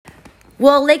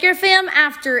Well, Laker fam,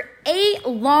 after 8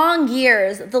 long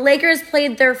years, the Lakers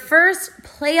played their first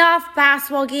playoff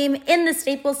basketball game in the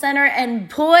Staples Center, and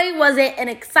boy, was it an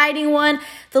exciting one.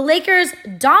 The Lakers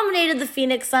dominated the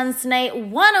Phoenix Suns tonight,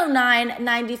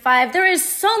 109-95. There is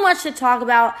so much to talk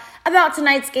about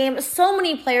tonight's game. So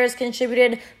many players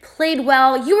contributed, played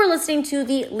well. You were listening to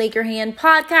the Laker Hand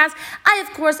podcast. I,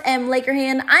 of course, am Laker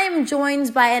Hand. I am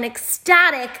joined by an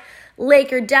ecstatic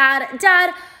Laker dad.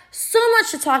 Dad, so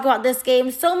much to talk about this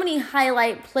game, so many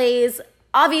highlight plays.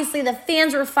 Obviously, the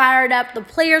fans were fired up. The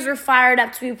players were fired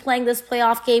up to be playing this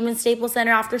playoff game in Staples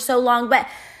Center after so long. But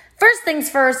first things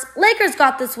first, Lakers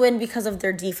got this win because of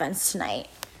their defense tonight.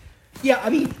 Yeah, I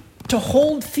mean, to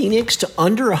hold Phoenix to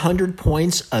under 100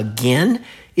 points again,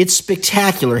 it's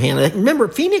spectacular, Hannah. Remember,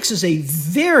 Phoenix is a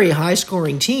very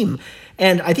high-scoring team.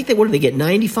 And I think what did they get,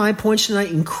 95 points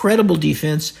tonight? Incredible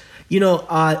defense. You know,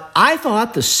 I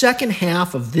thought the second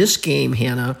half of this game,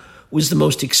 Hannah, was the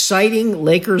most exciting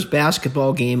Lakers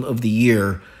basketball game of the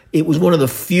year. It was one of the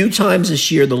few times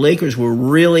this year the Lakers were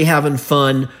really having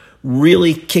fun,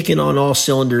 really kicking on all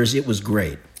cylinders. It was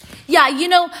great. Yeah, you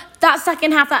know, that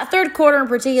second half, that third quarter in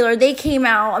particular, they came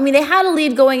out. I mean, they had a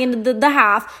lead going into the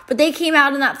half, but they came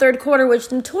out in that third quarter,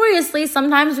 which notoriously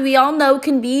sometimes we all know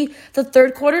can be the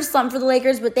third quarter slump for the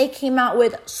Lakers, but they came out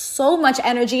with so much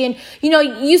energy. And, you know,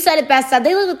 you said it best, Dad.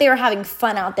 They looked like they were having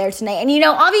fun out there tonight. And, you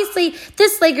know, obviously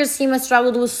this Lakers team has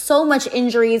struggled with so much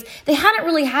injuries. They hadn't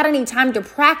really had any time to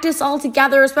practice all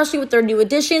together, especially with their new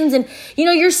additions. And, you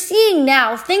know, you're seeing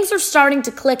now things are starting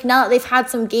to click now that they've had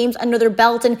some games under their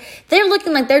belt, and they're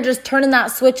looking like they're just turning that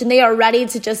switch and they are ready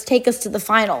to just take us to the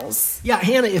finals. Yeah,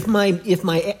 Hannah, if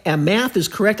my math is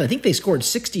correct, I think they scored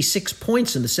 66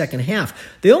 points in the second half.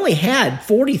 They only had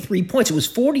 43 points. It was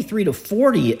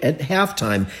 43-40 at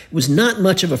halftime. It was not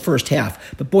much of a first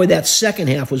half. But boy, that second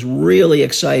half was really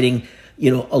exciting.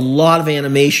 You know, a lot of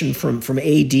animation from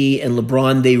AD and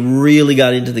LeBron. They really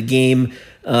got into the game.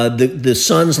 The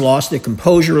Suns lost their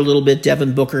composure a little bit.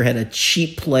 Devin Booker had a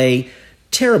cheap play.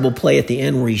 Terrible play at the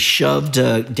end where he shoved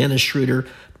Dennis Schroeder.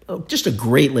 Just a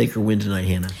great Laker win tonight,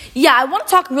 Hannah. Yeah, I want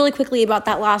to talk really quickly about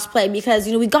that last play because,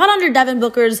 you know, we got under Devin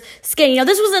Booker's skin. You know,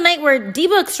 this was a night where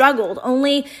D-Book struggled.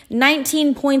 Only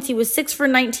 19 points. He was 6 for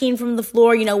 19 from the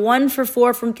floor, you know, 1 for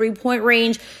 4 from three-point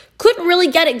range. Couldn't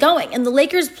really get it going. And the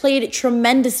Lakers played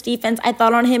tremendous defense, I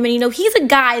thought, on him. And, you know, he's a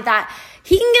guy that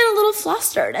he can get a little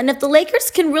flustered. And if the Lakers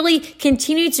can really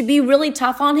continue to be really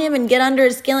tough on him and get under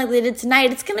his skin like they did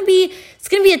tonight, it's gonna be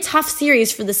a tough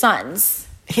series for the Suns.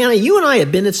 Hannah, you and I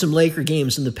have been at some Laker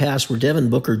games in the past where Devin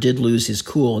Booker did lose his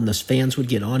cool and the fans would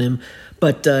get on him.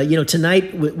 But, you know,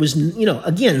 tonight was, you know,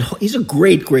 again, he's a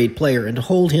great, great player. And to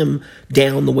hold him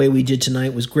down the way we did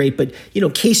tonight was great. But, you know,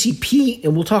 KCP,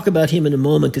 and we'll talk about him in a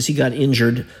moment because he got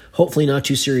injured, hopefully not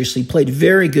too seriously, played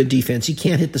very good defense. He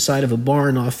can't hit the side of a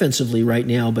barn offensively right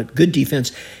now, but good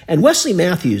defense. And Wesley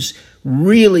Matthews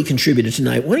really contributed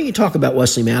tonight. Why don't you talk about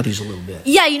Wesley Matthews a little bit?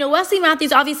 Yeah, you know, Wesley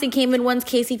Matthews obviously came in once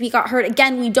KCP got hurt.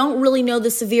 Again, we don't really know the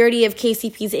severity of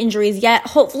KCP's injuries yet.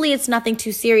 Hopefully it's nothing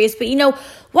too serious. But, you know,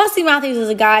 Wesley Matthews is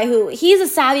a guy who, he's a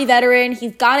savvy veteran.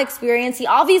 He's got experience. He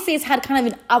obviously has had kind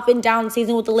of an up and down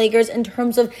season with the Lakers in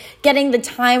terms of getting the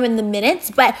time and the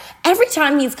minutes. But every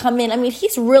time he's come in, I mean,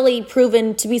 he's really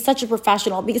proven to be such a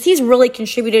professional because he's really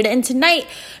contributed. And tonight,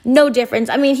 no difference.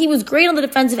 I mean, he was great on the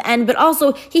defensive end, but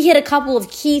also he hit a couple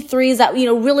of key threes that, you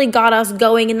know, really got us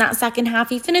going in that second half.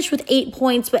 He finished with 8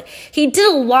 points, but he did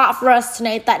a lot for us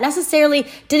tonight that necessarily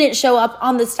didn't show up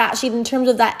on the stat sheet in terms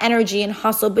of that energy and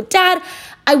hustle. But Dad,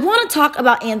 I want to talk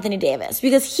about Anthony Davis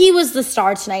because he was the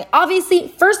star tonight. Obviously,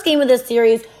 first game of this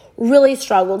series, really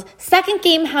struggled. Second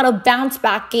game had a bounce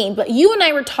back game, but you and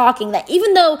I were talking that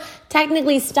even though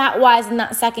technically stat-wise in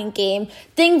that second game,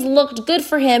 things looked good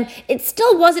for him, it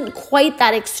still wasn't quite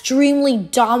that extremely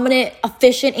dominant,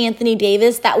 efficient Anthony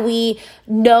Davis that we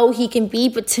know he can be.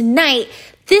 But tonight,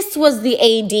 this was the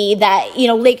AD that, you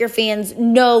know, Laker fans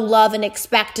know, love, and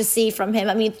expect to see from him.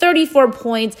 I mean, 34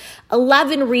 points,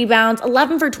 11 rebounds,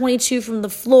 11 for 22 from the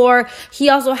floor. He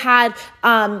also had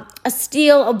a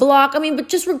steal, a block. I mean, but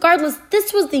just regardless,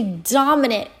 this was the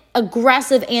dominant,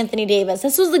 aggressive Anthony Davis.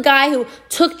 This was the guy who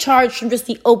took charge from just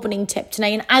the opening tip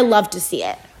tonight, and I love to see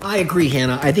it. I agree,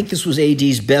 Hannah. I think this was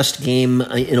AD's best game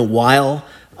in a while.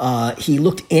 He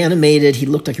looked animated. He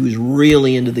looked like he was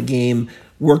really into the game.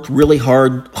 Worked really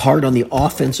hard on the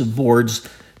offensive boards,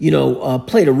 you know,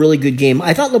 played a really good game.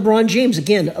 I thought LeBron James,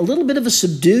 again, a little bit of a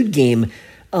subdued game,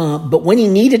 but when he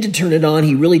needed to turn it on,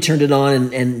 he really turned it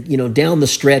on and, you know, down the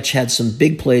stretch had some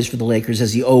big plays for the Lakers,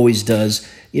 as he always does.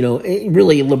 You know,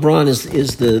 really, LeBron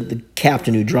is the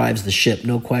captain who drives the ship,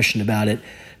 no question about it.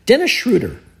 Dennis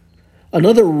Schroeder,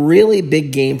 Another really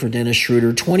big game for Dennis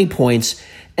Schroeder, 20 points.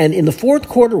 And in the fourth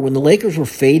quarter, when the Lakers were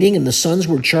fading and the Suns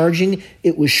were charging,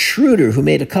 it was Schroeder who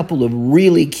made a couple of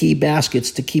really key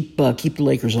baskets to keep the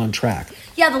Lakers on track.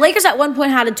 Yeah, the Lakers at one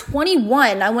point had a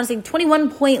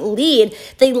 21-point lead.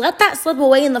 They let that slip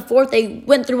away in the fourth. They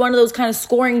went through one of those kind of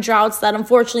scoring droughts that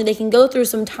unfortunately they can go through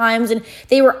sometimes, and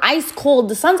they were ice cold.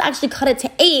 The Suns actually cut it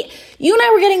to 8. You and I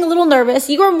were getting a little nervous.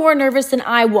 You were more nervous than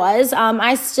I was.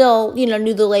 I still,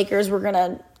 knew the Lakers were going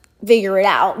to figure it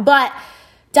out, but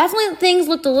definitely things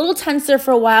looked a little tenser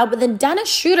for a while, but then Dennis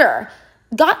Schroeder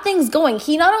got things going.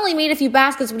 He not only made a few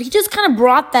baskets, but he just kind of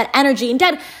brought that energy. And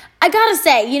Dad, I gotta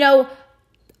say,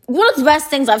 one of the best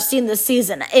things I've seen this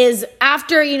season is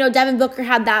after, Devin Booker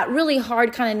had that really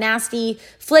hard, kind of nasty,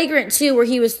 flagrant 2 where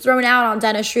he was thrown out on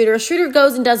Dennis Schroeder. Schroeder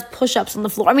goes and does push-ups on the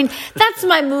floor. I mean, that's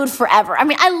my mood forever. I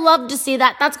mean, I love to see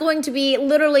that. That's going to be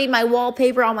literally my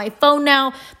wallpaper on my phone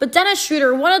now. But Dennis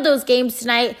Schroeder, one of those games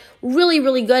tonight, really,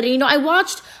 really good. And, I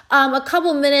watched a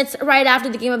couple minutes right after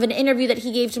the game of an interview that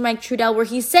he gave to Mike Trudell where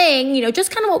he's saying,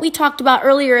 just kind of what we talked about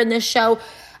earlier in this show,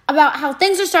 about how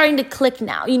things are starting to click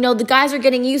now. The guys are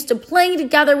getting used to playing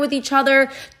together with each other.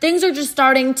 Things are just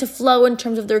starting to flow in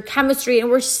terms of their chemistry, and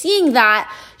we're seeing that,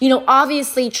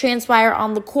 obviously transpire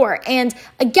on the court. And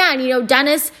again,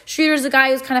 Dennis Schroeder's a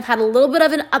guy who's kind of had a little bit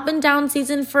of an up and down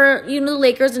season for, the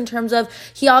Lakers in terms of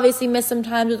he obviously missed some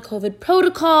time with COVID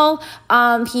protocol.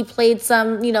 He played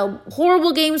some,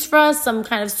 horrible games for us, some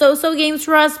kind of so-so games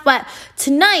for us. But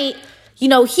tonight,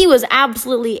 he was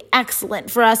absolutely excellent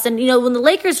for us. And, when the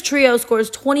Lakers trio scores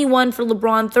 21 for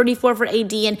LeBron, 34 for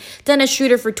AD, and Dennis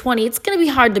Schroeder for 20, it's going to be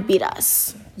hard to beat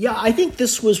us. Yeah, I think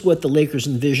this was what the Lakers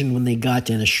envisioned when they got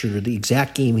Dennis Schroeder, the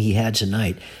exact game he had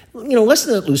tonight. Let's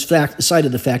not lose sight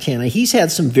of the fact, Hannah, he's had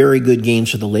some very good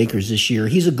games for the Lakers this year.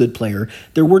 He's a good player.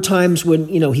 There were times when,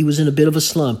 he was in a bit of a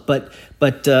slump, but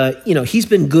he's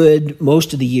been good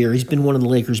most of the year. He's been one of the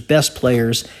Lakers' best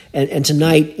players, and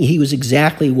tonight he was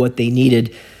exactly what they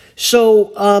needed.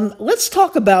 So let's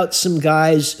talk about some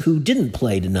guys who didn't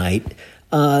play tonight.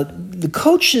 The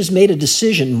coach has made a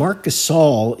decision. Marc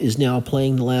Gasol is now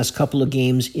playing the last couple of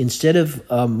games instead of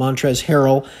Montrezl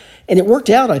Harrell, and it worked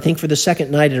out, I think, for the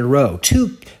second night in a row.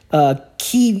 2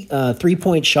 key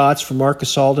three-point shots from Marc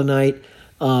Gasol tonight.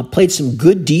 Played some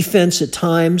good defense at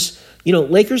times.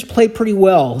 Lakers play pretty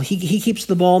well. He keeps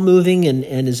the ball moving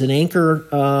and is an anchor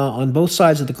on both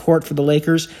sides of the court for the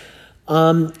Lakers.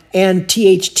 And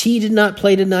THT did not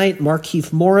play tonight.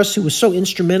 Markieff Morris, who was so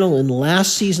instrumental in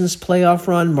last season's playoff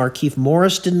run, Markieff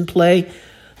Morris didn't play.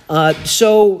 It's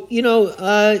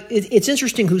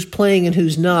interesting who's playing and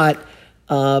who's not.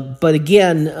 But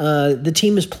again, the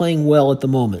team is playing well at the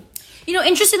moment.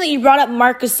 Interesting that you brought up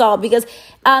Marc Gasol because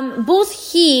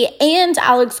both he and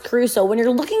Alex Caruso, when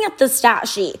you're looking at the stat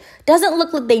sheet, doesn't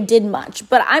look like they did much.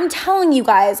 But I'm telling you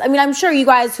guys, I'm sure you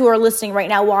guys who are listening right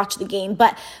now watch the game,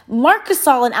 but Marc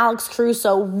Gasol and Alex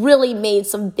Caruso really made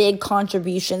some big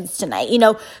contributions tonight.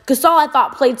 Gasol, I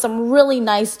thought, played some really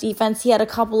nice defense. He had a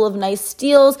couple of nice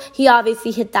steals. He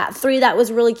obviously hit that 3 that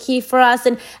was really key for us.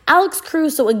 And Alex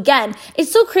Caruso, again,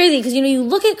 it's so crazy because, you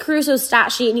look at Caruso's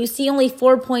stat sheet and you see only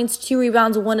 4 points, 2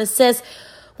 rebounds, 1 assist,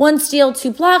 1 steal,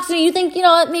 2 blocks. And you think,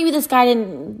 maybe this guy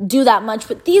didn't do that much.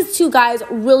 But these 2 guys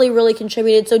really, really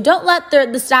contributed. So don't let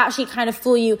the stat sheet kind of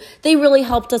fool you. They really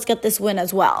helped us get this win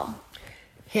as well.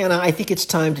 Hannah, I think it's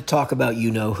time to talk about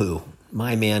you-know-who,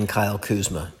 my man Kyle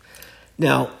Kuzma.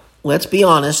 Now, let's be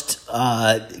honest.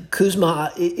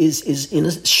 Kuzma is in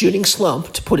a shooting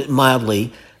slump, to put it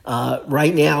mildly.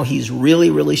 Right now, he's really,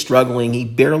 really struggling. He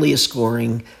barely is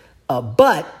scoring.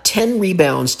 But 10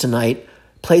 rebounds tonight.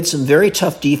 Played some very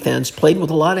tough defense, played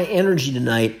with a lot of energy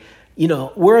tonight.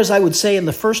 Whereas I would say in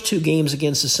the first 2 games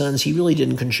against the Suns, he really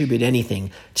didn't contribute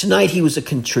anything. Tonight, he was a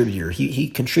contributor. He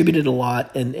contributed a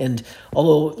lot, and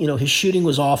although, his shooting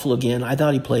was awful again, I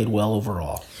thought he played well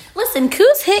overall. Listen,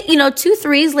 Kuz hit, 2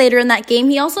 threes later in that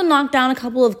game. He also knocked down a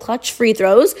couple of clutch free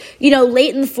throws,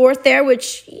 late in the fourth there,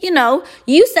 which,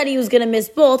 you said he was going to miss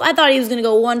both. I thought he was going to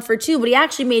go 1 for 2, but he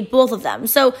actually made both of them.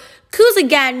 So Kuz,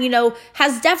 again,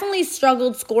 has definitely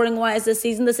struggled scoring-wise this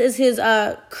season. This is his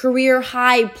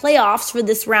career-high playoffs for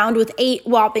this round with 8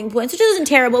 whopping points, which isn't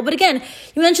terrible. But again,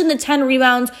 you mentioned the 10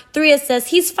 rebounds, 3 assists.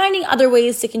 He's finding other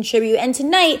ways to contribute. And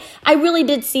tonight, I really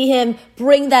did see him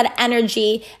bring that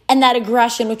energy and that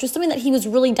aggression, which was something that he was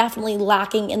really definitely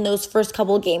lacking in those first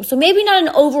couple of games. So maybe not an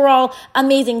overall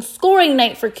amazing scoring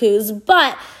night for Kuz,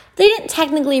 but they didn't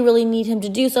technically really need him to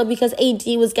do so because AD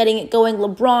was getting it going,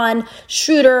 LeBron,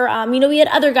 Schroeder, we had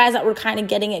other guys that were kind of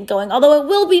getting it going. Although it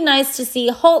will be nice to see,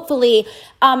 hopefully,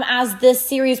 as this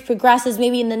series progresses,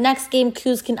 maybe in the next game,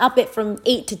 Kuz can up it from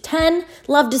 8 to 10.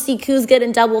 Love to see Kuz get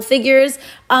in double figures.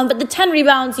 But the 10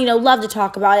 rebounds, love to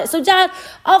talk about it. So, Dad,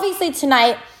 obviously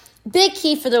tonight, big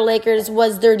key for the Lakers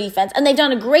was their defense. And they've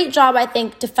done a great job, I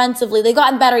think, defensively. They've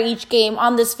gotten better each game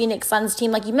on this Phoenix Suns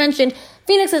team. Like you mentioned,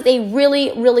 Phoenix is a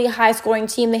really, really high-scoring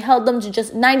team. They held them to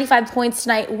just 95 points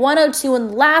tonight, 102 in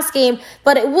the last game,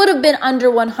 but it would have been under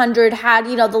 100 had,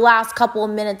 the last couple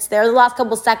of minutes there, the last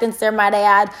couple of seconds there, might I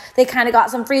add. They kind of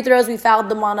got some free throws. We fouled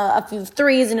them on a few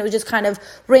threes, and it was just kind of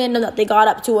random that they got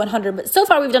up to 100. But so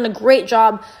far, we've done a great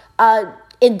job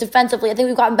in defensively. I think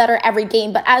we've gotten better every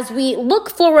game. But as we look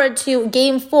forward to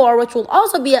Game 4, which will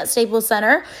also be at Staples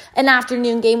Center, an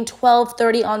afternoon game,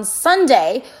 12:30 on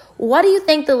Sunday, what do you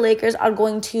think the Lakers are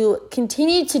going to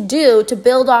continue to do to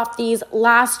build off these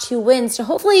last two wins to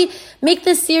hopefully make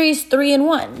this series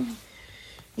 3-1?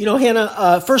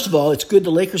 Hannah, first of all, it's good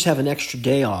the Lakers have an extra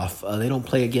day off. They don't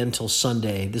play again until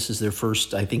Sunday. This is their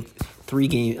first, I think, 3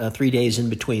 days in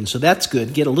between. So that's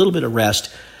good. Get a little bit of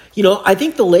rest. I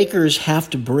think the Lakers have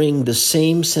to bring the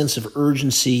same sense of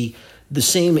urgency, the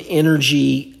same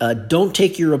energy. Don't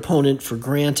take your opponent for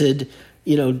granted.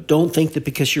 Don't think that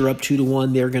because you're up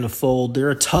 2-1, they're going to fold.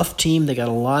 They're a tough team. They got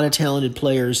a lot of talented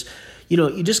players.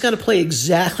 You just got to play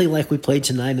exactly like we played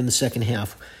tonight in the second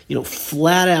half.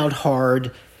 Flat out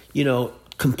hard,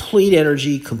 complete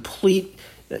energy, complete,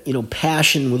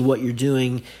 passion with what you're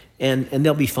doing. And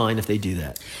they'll be fine if they do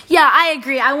that. Yeah, I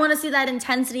agree. I want to see that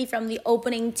intensity from the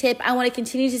opening tip. I want to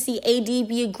continue to see AD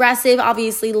be aggressive.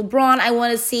 Obviously, LeBron. I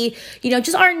want to see,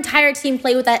 just our entire team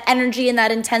play with that energy and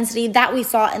that intensity that we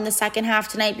saw in the second half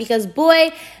tonight. Because,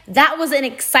 boy, that was an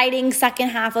exciting second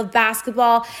half of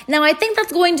basketball. Now, I think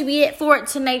that's going to be it for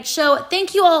tonight's show.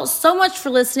 Thank you all so much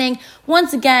for listening.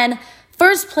 Once again,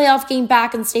 first playoff game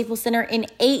back in Staples Center in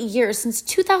 8 years, since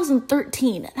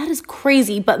 2013. That is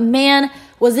crazy, but man,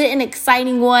 was it an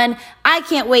exciting one. I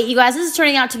can't wait, you guys. This is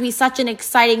turning out to be such an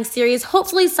exciting series.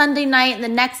 Hopefully Sunday night in the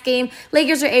next game,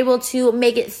 Lakers are able to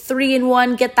make it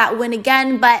 3-1, get that win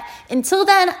again. But until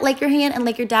then, Laker Han and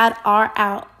Laker Dad are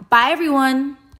out. Bye, everyone.